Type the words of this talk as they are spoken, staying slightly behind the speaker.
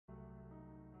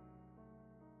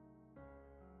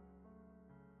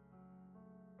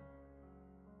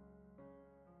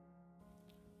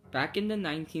Back in the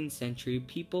 19th century,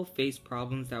 people faced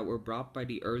problems that were brought by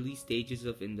the early stages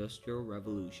of Industrial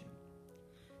Revolution,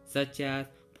 such as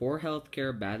poor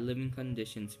healthcare, bad living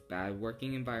conditions, bad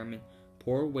working environment,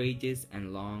 poor wages,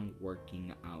 and long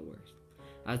working hours.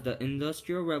 As the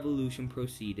Industrial Revolution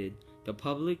proceeded, the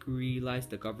public realized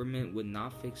the government would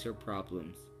not fix their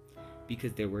problems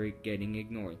because they were getting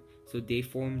ignored, so they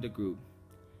formed a group.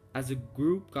 As the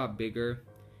group got bigger,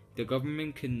 the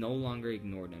government could no longer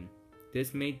ignore them.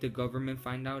 This made the government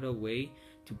find out a way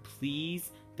to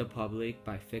please the public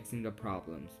by fixing the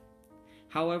problems.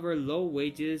 However, low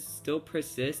wages still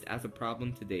persist as a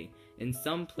problem today. In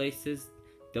some places,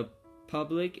 the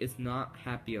public is not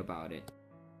happy about it.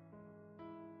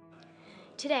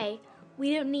 Today,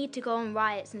 we don't need to go on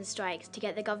riots and strikes to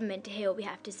get the government to hear what we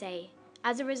have to say.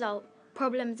 As a result,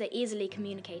 problems are easily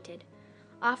communicated.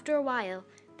 After a while,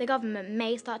 the government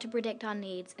may start to predict our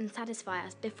needs and satisfy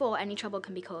us before any trouble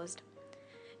can be caused.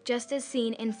 Just as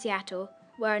seen in Seattle,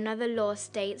 where another law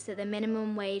states that the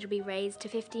minimum wage will be raised to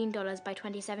 $15 by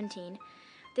 2017,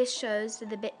 this shows that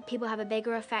the people have a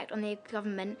bigger effect on the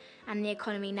government and the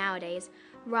economy nowadays,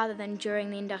 rather than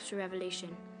during the Industrial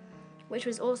Revolution, which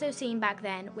was also seen back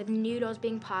then with new laws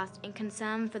being passed in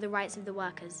concern for the rights of the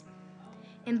workers.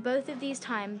 In both of these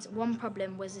times, one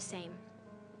problem was the same: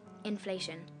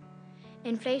 inflation.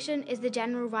 Inflation is the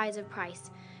general rise of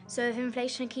price, so if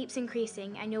inflation keeps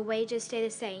increasing and your wages stay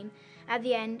the same, at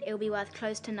the end it will be worth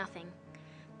close to nothing.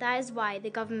 That is why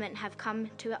the government have come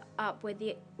up with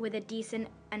a decent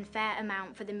and fair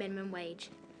amount for the minimum wage.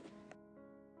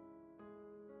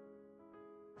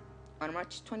 On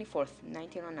March 24,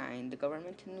 1909, the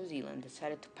government in New Zealand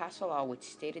decided to pass a law which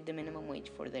stated the minimum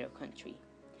wage for their country.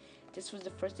 This was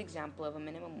the first example of a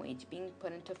minimum wage being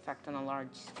put into effect on a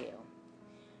large scale.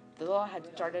 The law had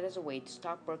started as a way to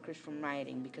stop workers from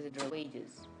rioting because of their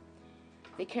wages.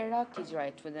 They carried out these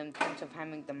riots with the intent of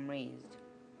having them raised.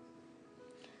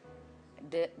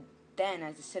 Then,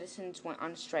 as the citizens went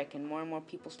on strike and more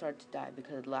people started to die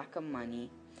because of lack of money,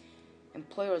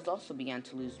 employers also began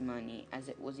to lose money, as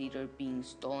it was either being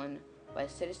stolen by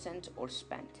citizens or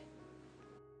spent.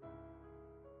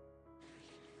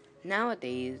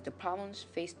 Nowadays, the problems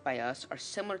faced by us are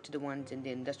similar to the ones in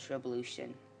the Industrial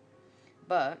Revolution,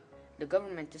 but the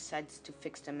government decides to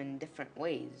fix them in different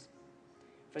ways.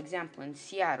 For example, in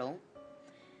Seattle,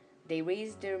 they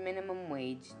raised their minimum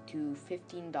wage to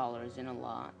 $15 in a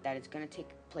law that is going to take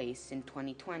place in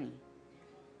 2020.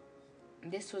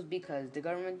 This was because the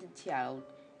government in Seattle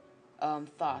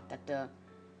thought that the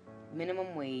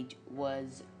minimum wage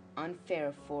was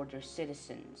unfair for their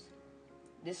citizens.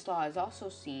 This law is also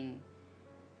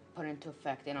put into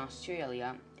effect in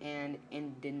Australia, and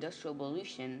in the Industrial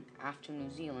Revolution, after New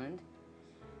Zealand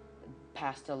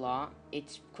passed a law,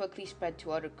 it's quickly spread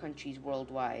to other countries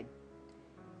worldwide,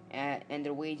 and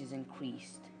their wages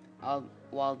increased,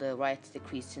 while the riots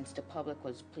decreased since the public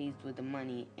was pleased with the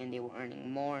money and they were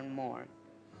earning more and more,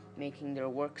 making their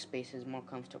workspaces more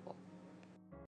comfortable.